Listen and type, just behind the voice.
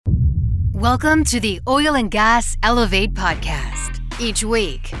Welcome to the Oil and Gas Elevate podcast. Each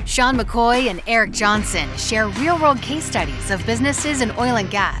week, Sean McCoy and Eric Johnson share real-world case studies of businesses in oil and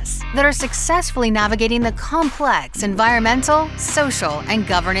gas that are successfully navigating the complex environmental, social, and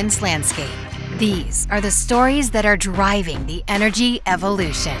governance landscape. These are the stories that are driving the energy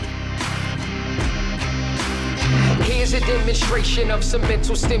evolution. Here's a demonstration of some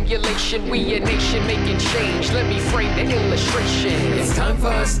mental stimulation. We a nation making change. Let me frame the illustration. It's time for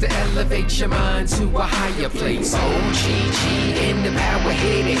us to elevate your mind to a higher place. OGEV in the power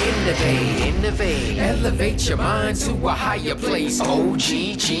here to innovate. Elevate your mind to a higher place.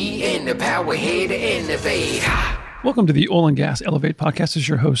 OGEV in the power here to innovate. Welcome to the Oil and Gas Elevate podcast. This is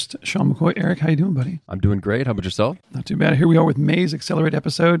your host, Sean McCoy. Eric, how you doing, buddy? I'm doing great. How about yourself? Not too bad. Here we are with May's Accelerate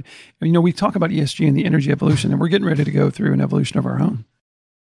episode. And, you know, we talk about ESG and the energy evolution, and we're getting ready to go through an evolution of our own.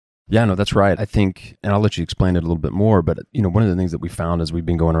 Yeah, no, that's right. I think, and I'll let you explain it a little bit more, but, you know, one of the things that we found as we've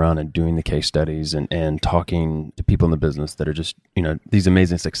been going around and doing the case studies and talking to people in the business that are just, you know, these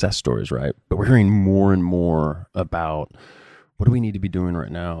amazing success stories, right? But we're hearing more and more about what do we need to be doing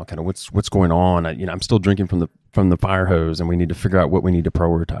right now? Kind of what's going on? I'm still drinking from the fire hose, and we need to figure out what we need to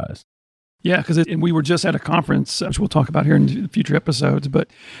prioritize. Yeah, because we were just at a conference, which we'll talk about here in future episodes. But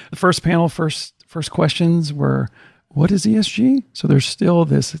the first panel, first questions were, what is ESG? So there's still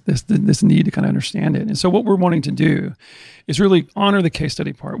this need to kind of understand it. And so what we're wanting to do is really honor the case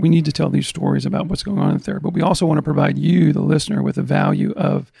study part. We need to tell these stories about what's going on there, but we also want to provide you, the listener, with a value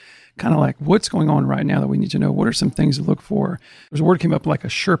of kind of like what's going on right now that we need to know. What are some things to look for? There's a word came up like a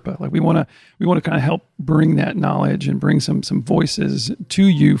Sherpa. Like we want to kind of help bring that knowledge and bring some voices to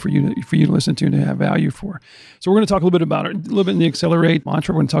you for you to listen to and to have value for. So we're going to talk a little bit about it, a little bit in the Accelerate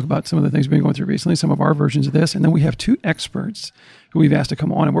mantra. We're going to talk about some of the things we've been going through recently, some of our versions of this, and then we have two experts who we've asked to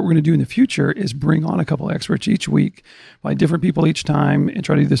come on. And what we're going to do in the future is bring on a couple of experts each week by different people each time and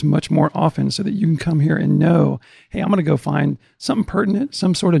try to do this much more often so that you can come here and know, hey, I'm going to go find something pertinent,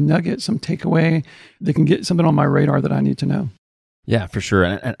 some sort of nugget, some takeaway that can get something on my radar that I need to know. Yeah, for sure.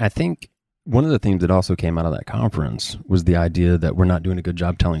 And I think one of the things that also came out of that conference was the idea that we're not doing a good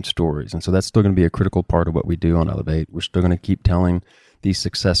job telling stories. And so that's still going to be a critical part of what we do on Elevate. We're still going to keep telling these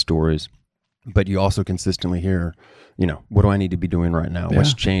success stories, but you also consistently hear, you know, what do I need to be doing right now? Yeah.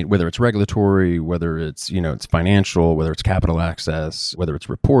 What's changed, whether it's regulatory, whether it's, you know, it's financial, whether it's capital access, whether it's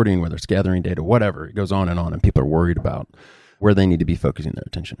reporting, whether it's gathering data, whatever. It goes on, and people are worried about where they need to be focusing their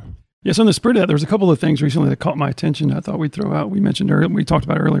attention. Yeah, so in the spirit of that, there was a couple of things recently that caught my attention. I thought we'd throw out. We mentioned earlier, we talked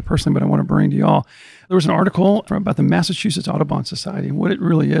about it earlier personally, but I want to bring to y'all. There was an article about the Massachusetts Audubon Society, and what it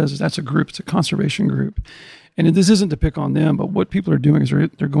really is that's a group, it's a conservation group. And this isn't to pick on them, but what people are doing is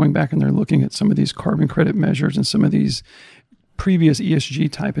they're going back and they're looking at some of these carbon credit measures and some of these previous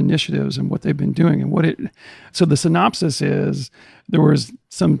ESG type initiatives and what they've been doing. And so the synopsis is there was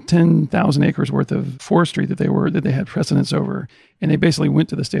some 10,000 acres worth of forestry that they had precedence over. And they basically went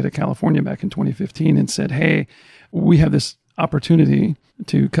to the state of California back in 2015 and said, hey, we have this opportunity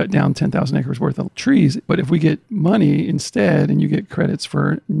to cut down 10,000 acres worth of trees. But if we get money instead and you get credits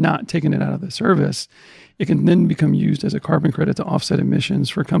for not taking it out of the service, it can then become used as a carbon credit to offset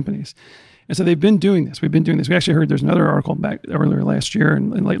emissions for companies. And so they've been doing this. We've been doing this. We actually heard there's another article back earlier last year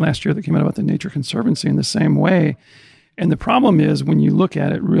and late last year that came out about the Nature Conservancy in the same way. And the problem is when you look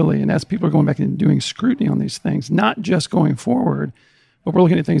at it really, and as people are going back and doing scrutiny on these things, not just going forward, but we're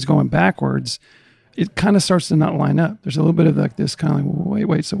looking at things going backwards, it kind of starts to not line up. There's a little bit of like this kind of like,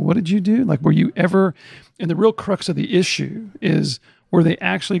 wait, so what did you do? Like, were you ever, and the real crux of the issue is, were they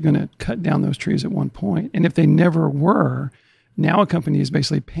actually going to cut down those trees at one point? And if they never were, now a company is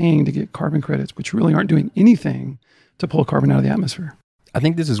basically paying to get carbon credits, which really aren't doing anything to pull carbon out of the atmosphere. I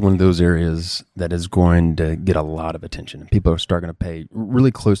think this is one of those areas that is going to get a lot of attention. People are starting to pay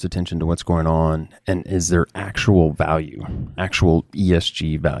really close attention to what's going on and is there actual value, actual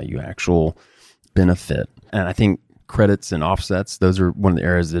ESG value, actual benefit. And I think credits and offsets, those are one of the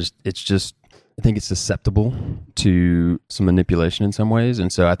areas that it's just, I think it's susceptible to some manipulation in some ways.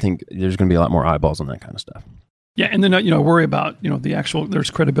 And so I think there's going to be a lot more eyeballs on that kind of stuff. Yeah, and then, worry about, there's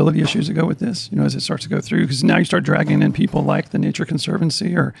credibility issues that go with this, as it starts to go through, because now you start dragging in people like the Nature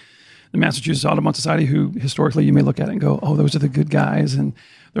Conservancy or the Massachusetts Audubon Society, who historically you may look at it and go, oh, those are the good guys, and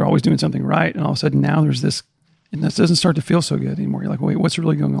they're always doing something right. And all of a sudden now there's this, and this doesn't start to feel so good anymore. You're like, wait, what's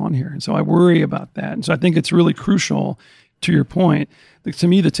really going on here? And so I worry about that. And so I think it's really crucial, to your point, to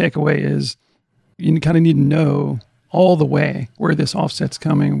me, the takeaway is you kind of need to know all the way where this offset's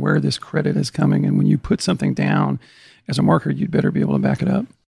coming, where this credit is coming. And when you put something down as a marker, you'd better be able to back it up.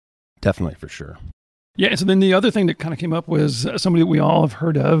 Definitely, for sure. Yeah. And so then the other thing that kind of came up was somebody that we all have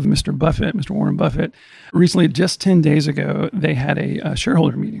heard of, Mr. Buffett, Mr. Warren Buffett. Recently, just 10 days ago, they had a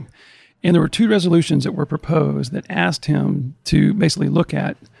shareholder meeting. And there were 2 resolutions that were proposed that asked him to basically look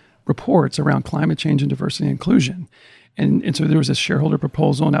at reports around climate change and diversity and inclusion. And so there was this shareholder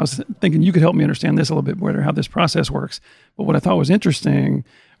proposal, and I was thinking you could help me understand this a little bit better, how this process works. But what I thought was interesting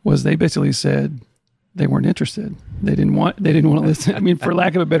was they basically said they weren't interested. They didn't want to listen. I mean, for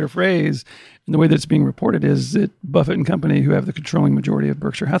lack of a better phrase, and the way that it's being reported is that Buffett and company, who have the controlling majority of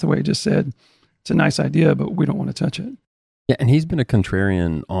Berkshire Hathaway, just said, it's a nice idea, but we don't want to touch it. Yeah, and he's been a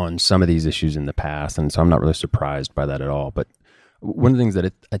contrarian on some of these issues in the past, and so I'm not really surprised by that at all. But one of the things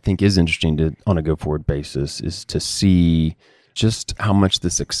that I think is interesting on a go-forward basis is to see just how much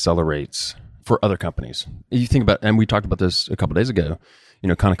this accelerates for other companies. You think about, and we talked about this a couple of days ago,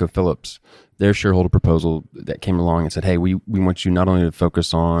 ConocoPhillips, their shareholder proposal that came along and said, hey, we want you not only to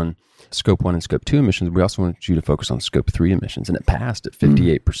focus on Scope 1 and Scope 2 emissions, we also want you to focus on Scope 3 emissions. And it passed at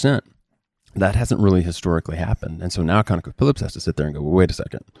 58%. That hasn't really historically happened. And so now ConocoPhillips has to sit there and go, well, wait a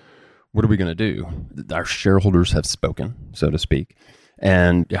second. What are we going to do? Our shareholders have spoken, so to speak,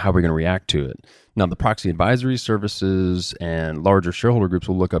 and how are we going to react to it? Now, the proxy advisory services and larger shareholder groups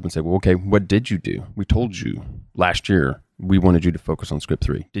will look up and say, well, okay, what did you do? We told you last year we wanted you to focus on Scope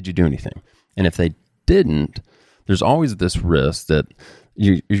 3. Did you do anything? And if they didn't, there's always this risk that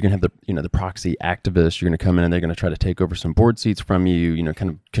you're going to have the proxy activists. You're going to come in and they're going to try to take over some board seats from you,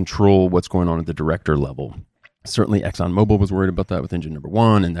 kind of control what's going on at the director level. Certainly, ExxonMobil was worried about that with engine number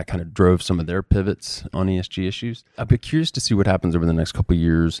 1, and that kind of drove some of their pivots on ESG issues. I'd be curious to see what happens over the next couple of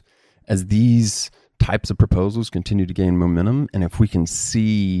years as these types of proposals continue to gain momentum, and if we can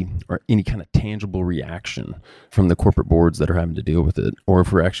see or any kind of tangible reaction from the corporate boards that are having to deal with it, or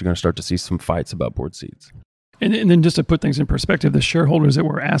if we're actually going to start to see some fights about board seats. And then just to put things in perspective, the shareholders that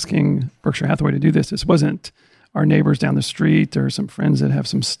were asking Berkshire Hathaway to do this wasn't our neighbors down the street or some friends that have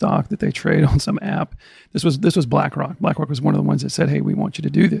some stock that they trade on some app. This was BlackRock. BlackRock was one of the ones that said, hey, we want you to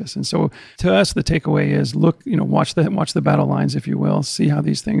do this. And so to us, the takeaway is look, watch the battle lines, if you will, see how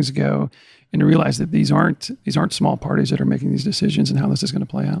these things go, and realize that these aren't small parties that are making these decisions and how this is going to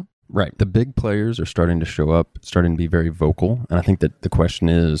play out. Right. The big players are starting to show up, starting to be very vocal. And I think that the question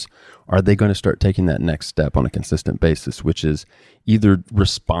is, are they going to start taking that next step on a consistent basis, which is either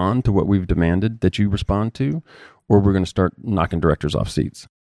respond to what we've demanded that you respond to, or we're going to start knocking directors off seats?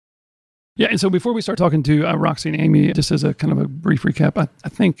 Yeah. And so before we start talking to Roxy and Amy, just as a kind of a brief recap, I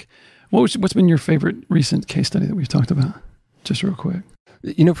think, what's been your favorite recent case study that we've talked about? Just real quick.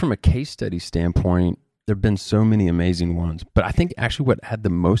 From a case study standpoint, there have been so many amazing ones, but I think actually what had the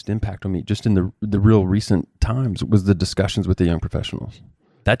most impact on me just in the real recent times was the discussions with the young professionals.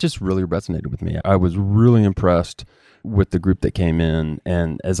 That just really resonated with me. I was really impressed with the group that came in.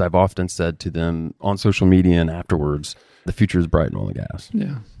 And as I've often said to them on social media and afterwards, the future is bright in oil and gas.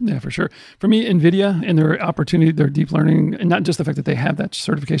 Yeah, for sure. For me, NVIDIA and their opportunity, their deep learning, and not just the fact that they have that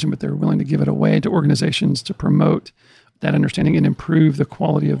certification, but they're willing to give it away to organizations to promote that understanding and improve the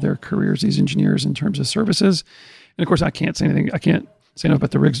quality of their careers, these engineers, in terms of services. And of course, I can't say enough about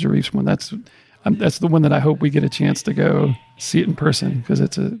the Rigs to Reefs one. That's the one that I hope we get a chance to go see it in person, because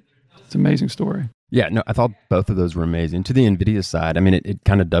it's an amazing story. Yeah, no, I thought both of those were amazing. To the NVIDIA side, I mean, it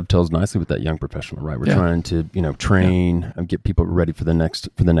kind of dovetails nicely with that young professional, right? We're trying to, train and get people ready for the next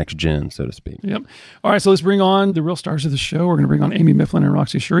gen, so to speak. Yep. All right, so let's bring on the real stars of the show. We're going to bring on Amy Mifflin and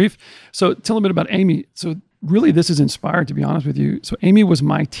Roxy Sharif. So tell a bit about Amy. So really, this is inspired, to be honest with you. So Amy was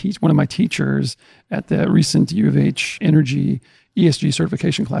one of my teachers at the recent U of H Energy ESG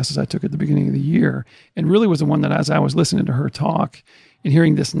certification classes I took at the beginning of the year, and really was the one that, as I was listening to her talk and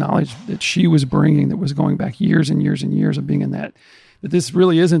hearing this knowledge that she was bringing, that was going back years and years and years of being in that this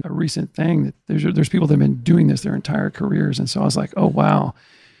really isn't a recent thing, that there's people that have been doing this their entire careers. And so I was like, oh, wow,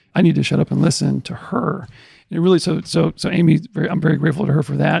 I need to shut up and listen to her. And it really, so Amy, I'm very grateful to her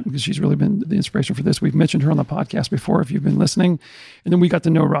for that, because she's really been the inspiration for this. We've mentioned her on the podcast before, if you've been listening. And then we got to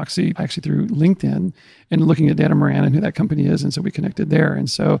know Roxy actually through LinkedIn and looking at Data Moran and who that company is. And so we connected there. And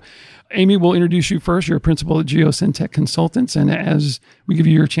so Amy, we'll introduce you first. You're a principal at Geosyntec Consultants. And as we give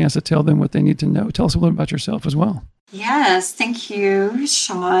you your chance to tell them what they need to know, tell us a little about yourself as well. Yes, thank you,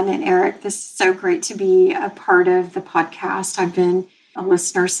 Sean and Eric. This is so great to be a part of the podcast. I've been a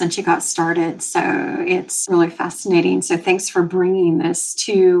listener since you got started, so it's really fascinating. So thanks for bringing this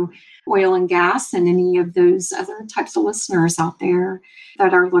to oil and gas and any of those other types of listeners out there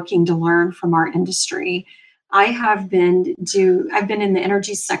that are looking to learn from our industry. I've been in the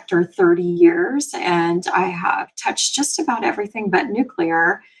energy sector 30 years, and I have touched just about everything but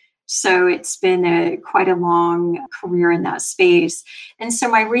nuclear. So it's been quite a long career in that space. And so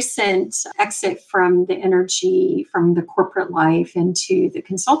my recent exit from the corporate life into the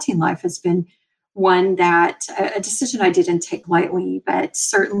consulting life has been one that a decision I didn't take lightly, but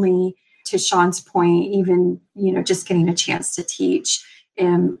certainly to Sean's point, even, just getting a chance to teach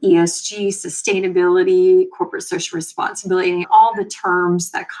ESG, sustainability, corporate social responsibility, all the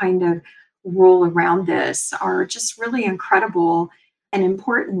terms that kind of roll around this are just really incredible and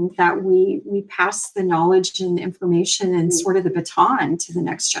important that we pass the knowledge and information and sort of the baton to the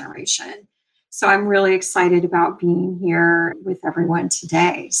next generation. So I'm really excited about being here with everyone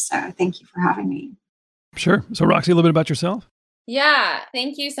today. So thank you for having me. Sure. So Roxy, a little bit about yourself. Yeah,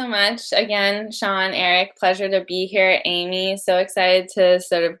 thank you so much. Again, Sean, Eric, pleasure to be here. Amy, so excited to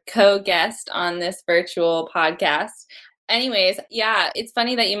sort of co-guest on this virtual podcast. Anyways, yeah, it's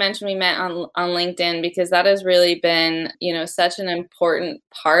funny that you mentioned we met on LinkedIn, because that has really been, such an important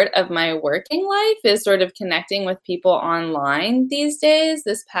part of my working life, is sort of connecting with people online these days,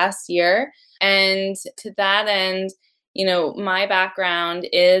 this past year. And to that end, my background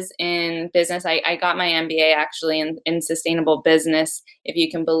is in business. I got my MBA actually in sustainable business, if you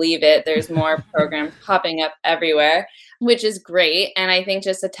can believe it. There's more programs popping up everywhere, which is great. And I think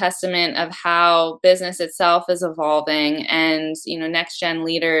just a testament of how business itself is evolving, and, next gen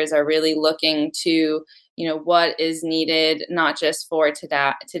leaders are really looking to, what is needed, not just for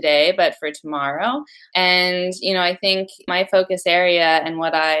today, but for tomorrow. And, I think my focus area and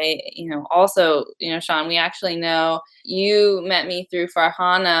what I, also, Sean, we actually know you met me through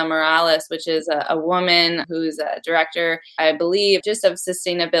Farhana Morales, which is a woman who's a director, I believe, just of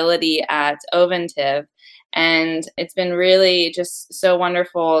sustainability at OGEV019. And it's been really just so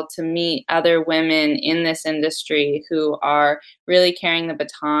wonderful to meet other women in this industry who are really carrying the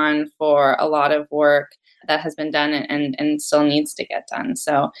baton for a lot of work that has been done and still needs to get done.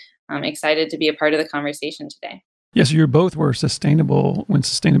 So I'm excited to be a part of the conversation today. Yes, you both were sustainable when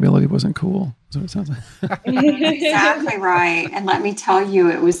sustainability wasn't cool. That's what it sounds like. Exactly right. And let me tell you,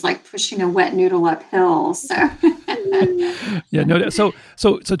 it was like pushing a wet noodle uphill. So yeah, no. So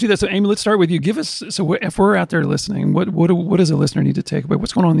do that. So Amy, let's start with you. Give us, so if we're out there listening, what does a listener need to take away?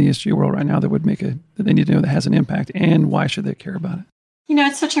 What's going on in the ESG world right now that would that they need to know that has an impact, and why should they care about it?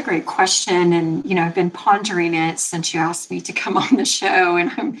 It's such a great question. And, I've been pondering it since you asked me to come on the show.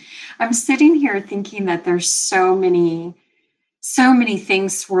 And I'm sitting here thinking that there's so many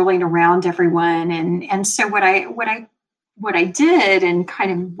things swirling around everyone. And so what I did, and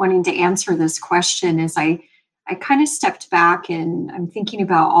kind of wanting to answer this question, is I kind of stepped back, and I'm thinking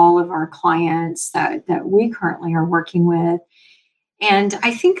about all of our clients that we currently are working with. And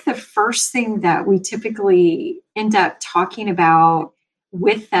I think the first thing that we typically end up talking about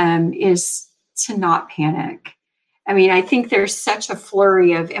with them is to not panic. I mean, I think there's such a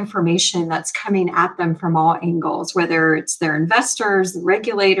flurry of information that's coming at them from all angles, whether it's their investors, the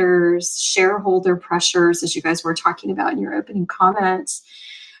regulators, shareholder pressures, as you guys were talking about in your opening comments,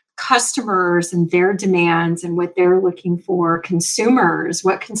 customers and their demands and what they're looking for, consumers,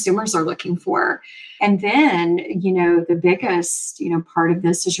 what consumers are looking for. And then, the biggest, part of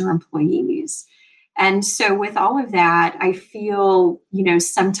this is your employees. And so with all of that, I feel,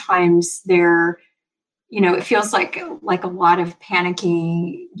 sometimes it feels like a lot of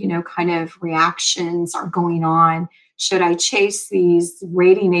panicky, kind of reactions are going on. Should I chase these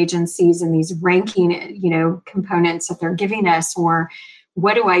rating agencies and these ranking, components that they're giving us, or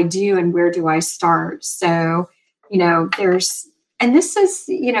what do I do and where do I start? So, and this is,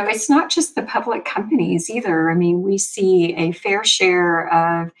 it's not just the public companies either. I mean, we see a fair share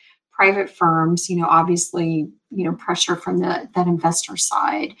of private firms, obviously, pressure from that investor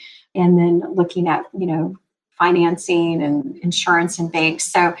side, and then looking at, financing and insurance and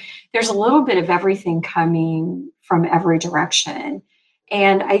banks. So there's a little bit of everything coming from every direction.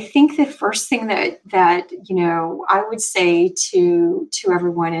 And I think the first thing that I would say to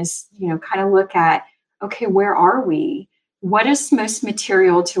everyone is, kind of look at, okay, where are we? What is most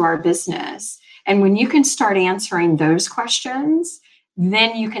material to our business? And when you can start answering those questions,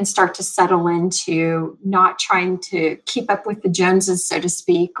 then you can start to settle into not trying to keep up with the Joneses, so to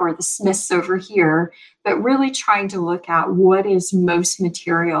speak, or the Smiths over here, but really trying to look at what is most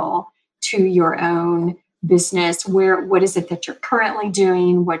material to your own business. What is it that you're currently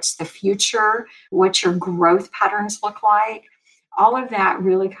doing? What's the future? What your growth patterns look like? All of that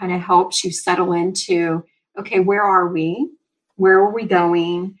really kind of helps you settle into, okay, where are we? Where are we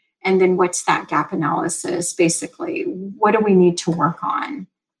going? And then what's that gap analysis? Basically, what do we need to work on?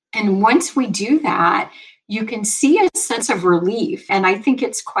 And once we do that, you can see a sense of relief. And I think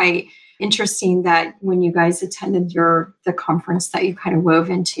it's quite interesting that when you guys attended the conference that you kind of wove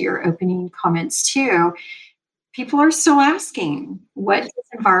into your opening comments too, people are still asking, what does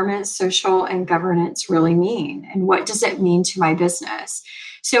environment, social, and governance really mean? And what does it mean to my business?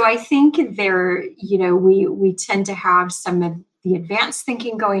 So I think we tend to have some the advanced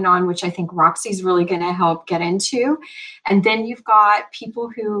thinking going on, which I think Roxy's really going to help get into. And then you've got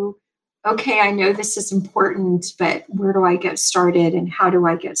people who, okay, I know this is important, but where do I get started and how do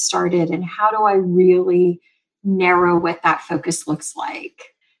I get started and how do I really narrow what that focus looks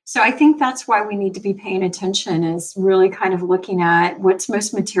like? So I think that's why we need to be paying attention, is really kind of looking at what's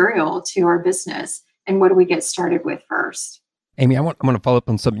most material to our business and what do we get started with first. Amy, I want to follow up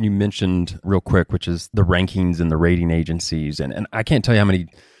on something you mentioned real quick, which is the rankings and the rating agencies. And I can't tell you how many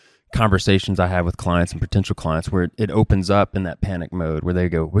conversations I have with clients and potential clients where it opens up in that panic mode where they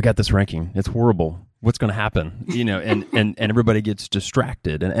go, we got this ranking. It's horrible. What's going to happen? And everybody gets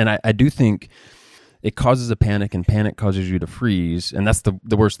distracted. And I do think it causes a panic, and panic causes you to freeze. And that's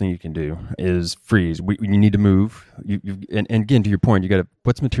the worst thing you can do is freeze. You need to move. And again, to your point, you got to,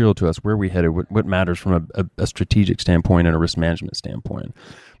 what's material to us? Where are we headed? What matters from a strategic standpoint and a risk management standpoint?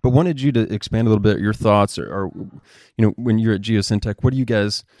 But wanted you to expand a little bit your thoughts or when you're at Geosyntec, what do you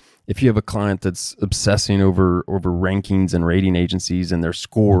guys, if you have a client that's obsessing over rankings and rating agencies and their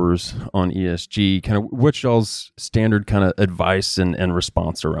scores on ESG, kind of what's y'all's standard kind of advice and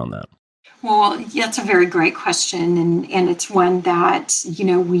response around that? Well, that's a very great question. And it's one that,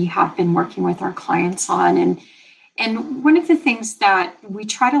 we have been working with our clients on. And one of the things that we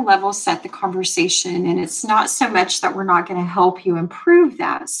try to level set the conversation, and it's not so much that we're not going to help you improve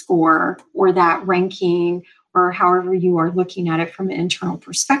that score or that ranking or however you are looking at it from an internal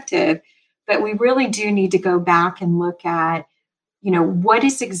perspective, but we really do need to go back and look at, what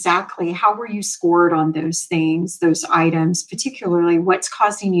is exactly, how were you scored on those things, those items, particularly what's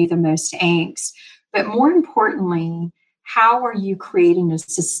causing you the most angst? But more importantly, how are you creating a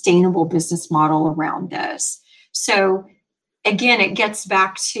sustainable business model around this? So again, it gets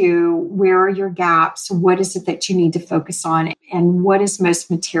back to where are your gaps? What is it that you need to focus on? And what is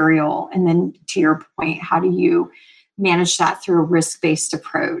most material? And then to your point, how do you manage that through a risk-based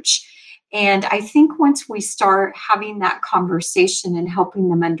approach? And I think once we start having that conversation and helping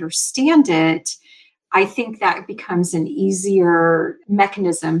them understand it, I think that becomes an easier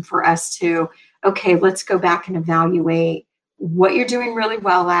mechanism for us to, okay, let's go back and evaluate what you're doing really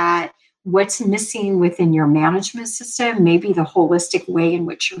well at, what's missing within your management system, maybe the holistic way in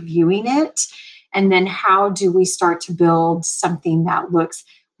which you're viewing it. And then how do we start to build something that looks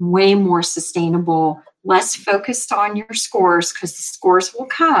way more sustainable, less focused on your scores, because the scores will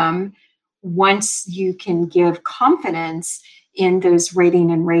come once you can give confidence in those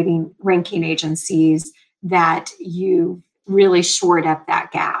rating and ranking agencies that you really shored up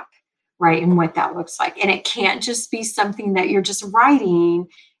that gap, right? And what that looks like. And it can't just be something that you're just writing.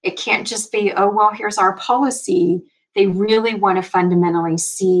 It can't just be, oh, well, here's our policy. They really want to fundamentally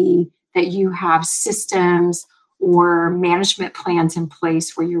see that you have systems or management plans in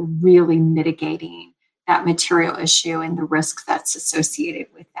place where you're really mitigating that material issue and the risk that's associated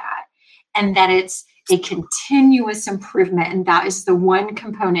with that. And that it's a continuous improvement. And that is the one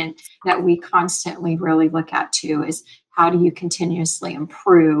component that we constantly really look at too, is how do you continuously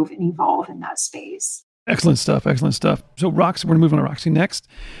improve and evolve in that space? Excellent stuff. Excellent stuff. So Roxy, we're going to move on to Roxy next.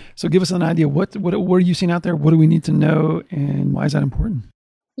 So give us an idea. What are you seeing out there? What do we need to know? And why is that important?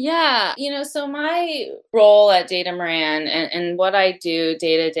 Yeah, so my role at Data Moran and what I do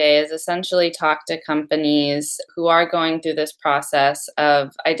day to day is essentially talk to companies who are going through this process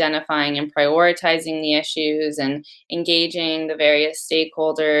of identifying and prioritizing the issues and engaging the various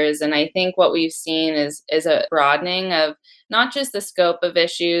stakeholders. And I think what we've seen is a broadening of not just the scope of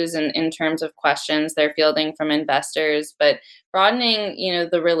issues and in terms of questions they're fielding from investors, but broadening,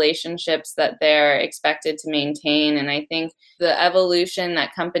 the relationships that they're expected to maintain. And I think the evolution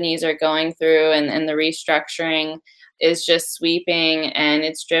that companies are going through and the restructuring is just sweeping, and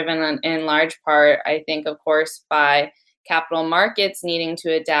it's driven in large part, I think, of course, by capital markets needing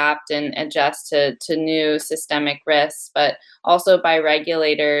to adapt and adjust to new systemic risks, but also by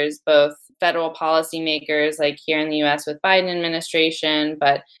regulators, both federal policymakers like here in the US with Biden administration,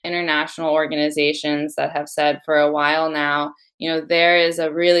 but international organizations that have said for a while now, there is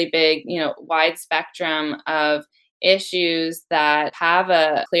a really big, wide spectrum of issues that have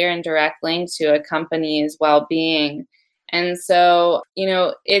a clear and direct link to a company's well-being. And so,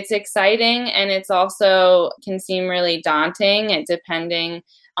 it's exciting, and it's also can seem really daunting, depending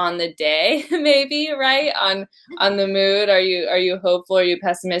on the day, maybe, right? On the mood. Are you hopeful? Are you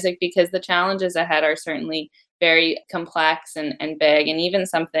pessimistic? Because the challenges ahead are certainly very complex and big. And even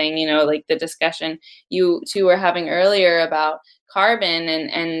something, like the discussion you two were having earlier about carbon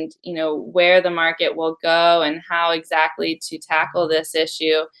and where the market will go and how exactly to tackle this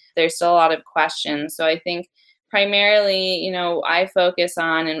issue, there's still a lot of questions. So I think primarily, I focus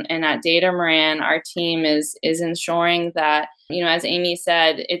on, and at Datamaran, our team is ensuring that, as Amy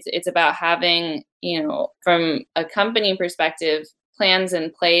said, it's about having, from a company perspective, plans in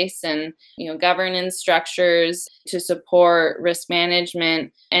place and, governance structures to support risk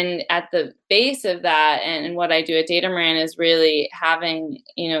management. And at the base of that, and what I do at Datamaran is really having,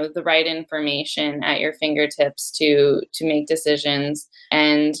 the right information at your fingertips to make decisions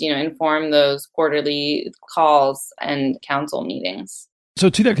and, inform those quarterly calls and council meetings. So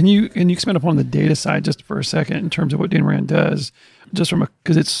to that, can you expand upon the data side just for a second in terms of what Datamaran does, just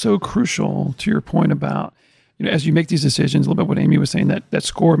because it's so crucial to your point about, as you make these decisions, a little bit what Amy was saying, that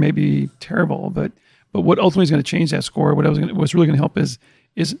score may be terrible, but what ultimately is going to change that score, what's really going to help is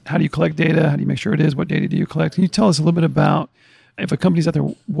how do you collect data? How do you make sure it is? What data do you collect? Can you tell us a little bit about, if a company's out there,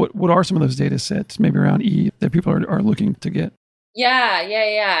 what are some of those data sets maybe around E that people are looking to get? Yeah.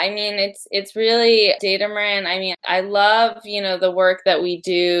 I mean, it's really Datamaran. I mean, I love, the work that we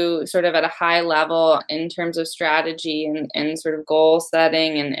do sort of at a high level in terms of strategy and sort of goal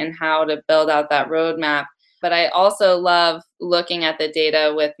setting and how to build out that roadmap. But I also love looking at the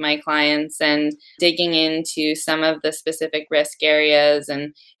data with my clients and digging into some of the specific risk areas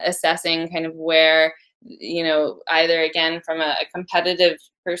and assessing kind of where, either again from a competitive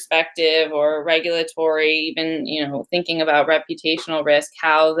perspective or regulatory, even, thinking about reputational risk,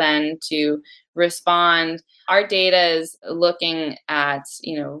 how then to respond. Our data is looking at,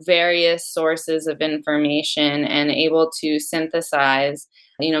 various sources of information and able to synthesize,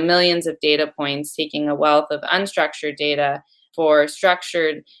 millions of data points, taking a wealth of unstructured data for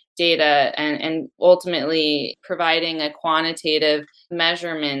structured data and ultimately providing a quantitative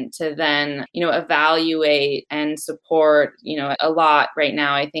measurement to then, evaluate and support, a lot right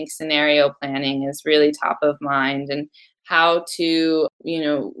now. I think scenario planning is really top of mind and how to,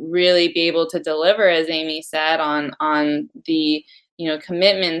 really be able to deliver, as Amy said, on the,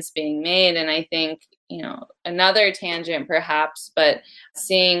 commitments being made. And I think, another tangent perhaps, but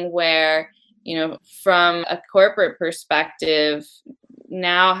seeing where, from a corporate perspective,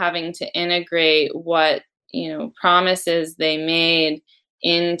 now having to integrate what, promises they made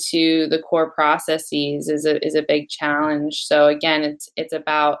into the core processes is a big challenge. So again, it's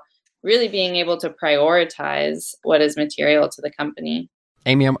about really being able to prioritize what is material to the company.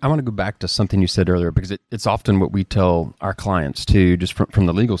 Amy, I want to go back to something you said earlier, because it's often what we tell our clients too, just from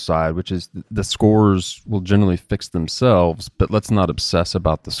the legal side, which is the scores will generally fix themselves, but let's not obsess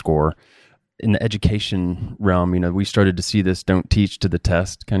about the score. In the education realm, we started to see this don't teach to the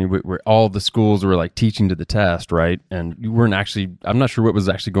test, kind of where all the schools were like teaching to the test, right? And you weren't actually, I'm not sure what was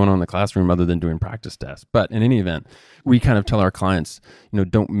actually going on in the classroom other than doing practice tests. But in any event, we kind of tell our clients,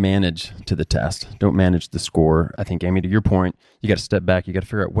 don't manage to the test, don't manage the score. I think, Amy, to your point, you got to step back, you got to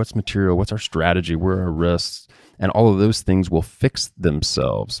figure out what's material, what's our strategy, where are our risks, and all of those things will fix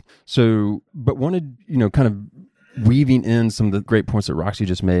themselves. So, but wanted, kind of weaving in some of the great points that Roxy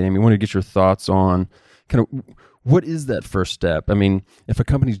just made. I mean, I want to get your thoughts on kind of what is that first step? I mean, if a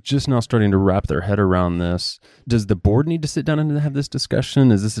company's just now starting to wrap their head around this, does the board need to sit down and have this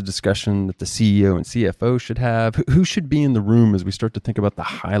discussion? Is this a discussion that the CEO and CFO should have? Who should be in the room as we start to think about the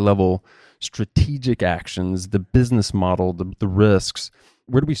high level strategic actions, the business model, the risks?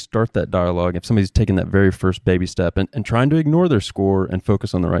 Where do we start that dialogue if somebody's taking that very first baby step and trying to ignore their score and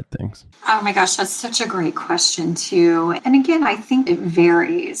focus on the right things? Oh my gosh, that's such a great question too. And again, I think it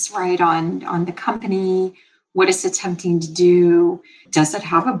varies, right, on the company, what it's attempting to do. Does it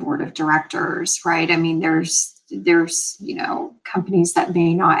have a board of directors, right? I mean, there's companies that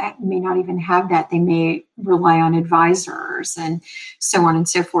may not even have that. They may rely on advisors and so on and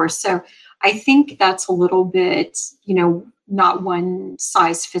so forth. So I think that's a little bit, not one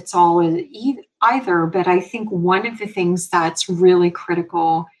size fits all either. But I think one of the things that's really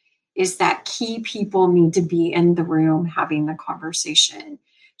critical is that key people need to be in the room having the conversation.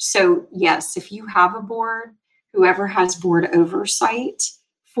 So yes, if you have a board, whoever has board oversight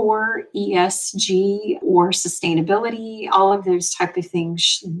for ESG or sustainability, all of those type of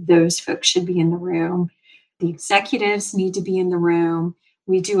things, those folks should be in the room. The executives need to be in the room.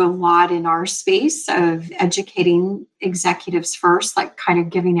 We do a lot in our space of educating executives first, like kind of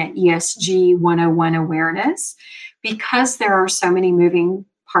giving an ESG 101 awareness, because there are so many moving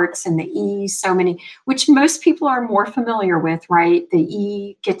parts in the E, so many, which most people are more familiar with, right? The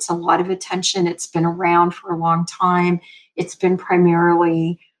E gets a lot of attention. It's been around for a long time. It's been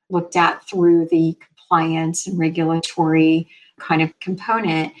primarily looked at through the compliance and regulatory kind of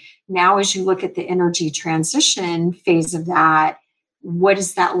component. Now, as you look at the energy transition phase of that, what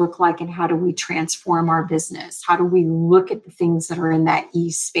does that look like and how do we transform our business? How do we look at the things that are in that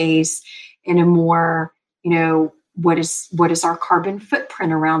E space in a more what does our carbon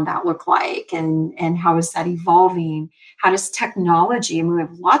footprint around that look like? And how is that evolving? How does technology, and we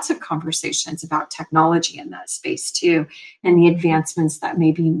have lots of conversations about technology in that space too, and the advancements that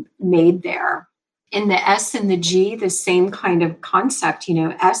may be made there. In the S and the G, the same kind of concept.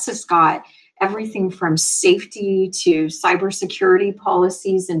 S has got everything from safety to cybersecurity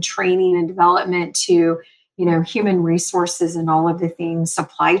policies and training and development to human resources and all of the things,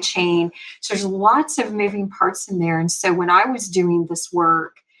 supply chain. So there's lots of moving parts in there. And so when I was doing this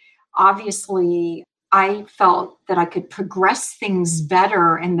work, obviously I felt that I could progress things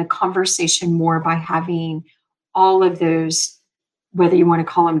better in the conversation more by having all of those, whether you want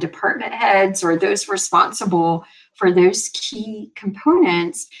to call them department heads or those responsible for those key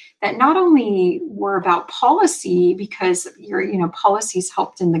components that not only were about policy, because your policies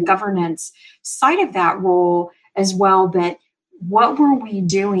helped in the governance side of that role as well, but what were we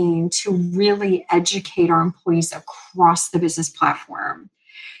doing to really educate our employees across the business platform?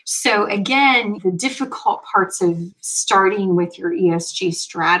 So again, the difficult parts of starting with your ESG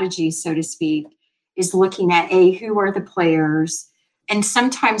strategy, so to speak, is looking at who are the players? And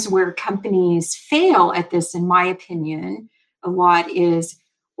sometimes where companies fail at this, in my opinion, a lot is,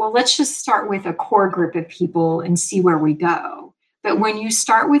 well, let's just start with a core group of people and see where we go. But when you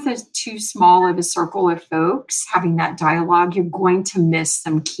start with too small of a circle of folks having that dialogue, you're going to miss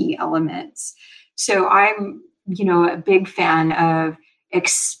some key elements. So I'm, a big fan of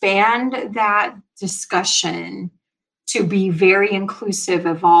expand that discussion to be very inclusive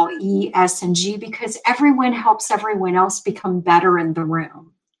of all E, S, and G, because everyone helps everyone else become better in the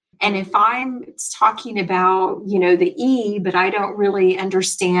room. And if I'm talking about, the E, but I don't really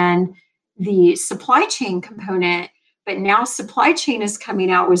understand the supply chain component, but now supply chain is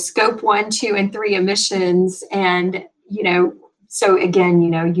coming out with scope 1, 2, and 3 emissions. And, so again,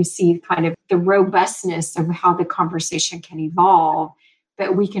 you see kind of the robustness of how the conversation can evolve,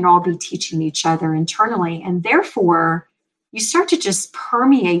 but we can all be teaching each other internally. And therefore, you start to just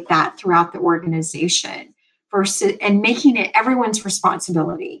permeate that throughout the organization and making it everyone's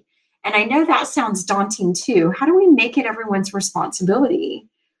responsibility. And I know that sounds daunting too. How do we make it everyone's responsibility?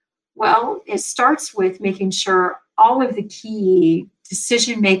 Well, it starts with making sure all of the key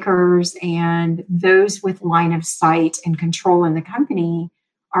decision makers and those with line of sight and control in the company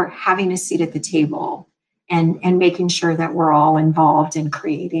are having a seat at the table and making sure that we're all involved in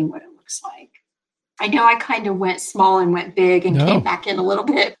creating what it looks like. I know I kind of went small and went big and came back in a little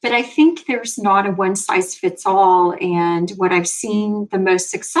bit, but I think there's not a one size fits all. And what I've seen the most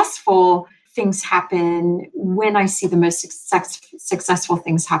successful things happen, when I see the most successful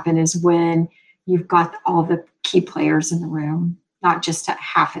things happen, is when you've got all the key players in the room, not just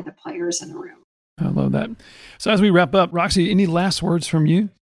half of the players in the room. I love that. So as we wrap up, Roxy, any last words from you?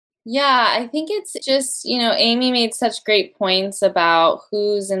 Yeah, I think it's just, Amy made such great points about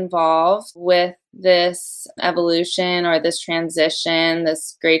who's involved with this evolution or this transition,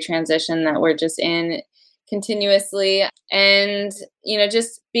 this great transition that we're just in continuously. And,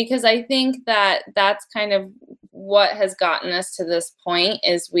 just because I think that that's kind of what has gotten us to this point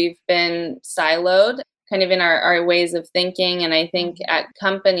is we've been siloed kind of in our ways of thinking. And I think at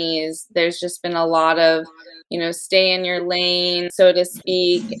companies, there's just been a lot of, stay in your lane, so to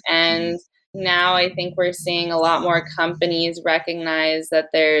speak. And now I think we're seeing a lot more companies recognize that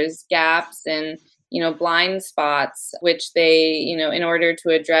there's gaps and, blind spots, which they, in order to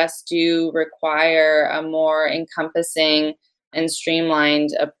address, do require a more encompassing and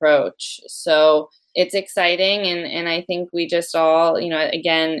streamlined approach. So it's exciting. And I think we just all,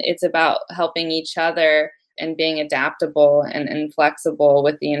 again, it's about helping each other and being adaptable and flexible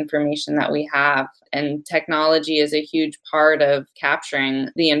with the information that we have. And technology is a huge part of capturing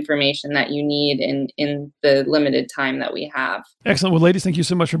the information that you need in the limited time that we have. Excellent. Well, ladies, thank you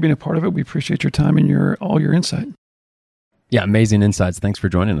so much for being a part of it. We appreciate your time and all your insight. Yeah, amazing insights. Thanks for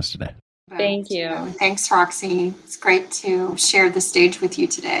joining us today. Thank you. Thanks, Roxy. It's great to share the stage with you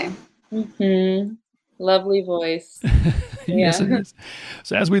today. Mm-hmm. Lovely voice. Yes, it is.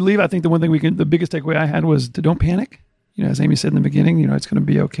 So as we leave, I think the biggest takeaway I had was to don't panic. As Amy said in the beginning, it's going to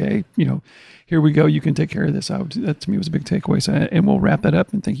be okay. Here we go. You can take care of this. That to me was a big takeaway. So, and we'll wrap that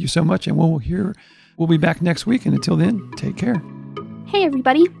up. And thank you so much. And we'll be back next week. And until then, take care. Hey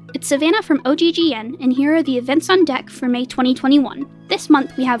everybody, it's Savannah from OGGN, and here are the events on deck for May 2021. This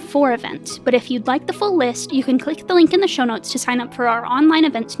month we have 4 events, but if you'd like the full list, you can click the link in the show notes to sign up for our online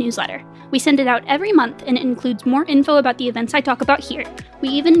events newsletter. We send it out every month, and it includes more info about the events I talk about here. We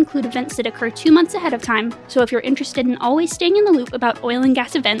even include events that occur 2 months ahead of time, so if you're interested in always staying in the loop about oil and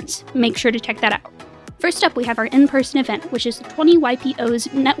gas events, make sure to check that out. First up, we have our in-person event, which is the 20YPO's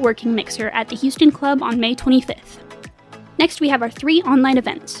Networking Mixer at the Houston Club on May 25th. Next, we have our 3 online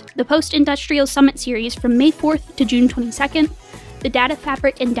events, the Post-Industrial Summit Series from May 4th to June 22nd, the Data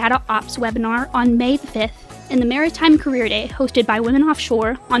Fabric and Data Ops webinar on May 5th, and the Maritime Career Day hosted by Women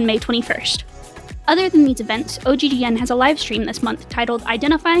Offshore on May 21st. Other than these events, OGGN has a live stream this month titled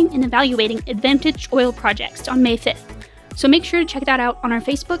Identifying and Evaluating Advantaged Oil Projects on May 5th. So make sure to check that out on our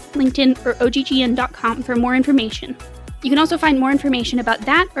Facebook, LinkedIn, or OGGN.com for more information. You can also find more information about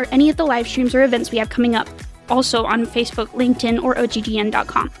that or any of the live streams or events we have coming up, also on Facebook, LinkedIn, or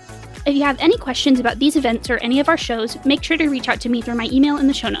OGGN.com. If you have any questions about these events or any of our shows, make sure to reach out to me through my email in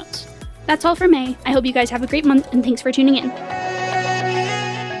the show notes. That's all for May. I hope you guys have a great month, and thanks for tuning in.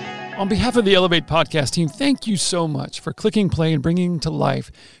 On behalf of the Elevate podcast team, thank you so much for clicking play and bringing to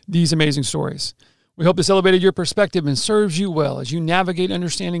life these amazing stories. We hope this elevated your perspective and serves you well as you navigate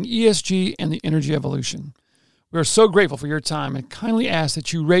understanding ESG and the energy evolution. We are so grateful for your time and kindly ask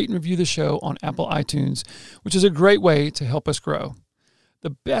that you rate and review the show on Apple iTunes, which is a great way to help us grow.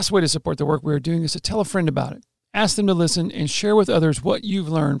 The best way to support the work we are doing is to tell a friend about it. Ask them to listen and share with others what you've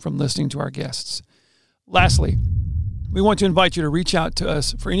learned from listening to our guests. Lastly, we want to invite you to reach out to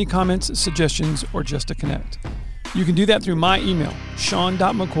us for any comments, suggestions, or just to connect. You can do that through my email,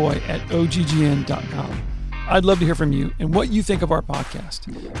 sean.mccoy@oggn.com. I'd love to hear from you and what you think of our podcast.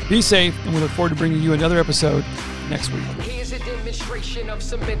 Be safe, and we look forward to bringing you another episode next week. Here's a demonstration of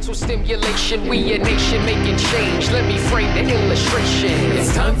some mental stimulation. We a nation making change. Let me frame the illustration.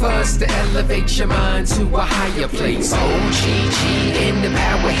 It's time for us to elevate your mind to a higher place. OGG in the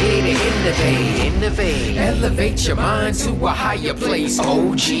power here to innovate. Elevate your mind to a higher place.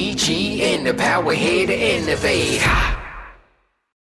 OGG in the power here to innovate. Ha!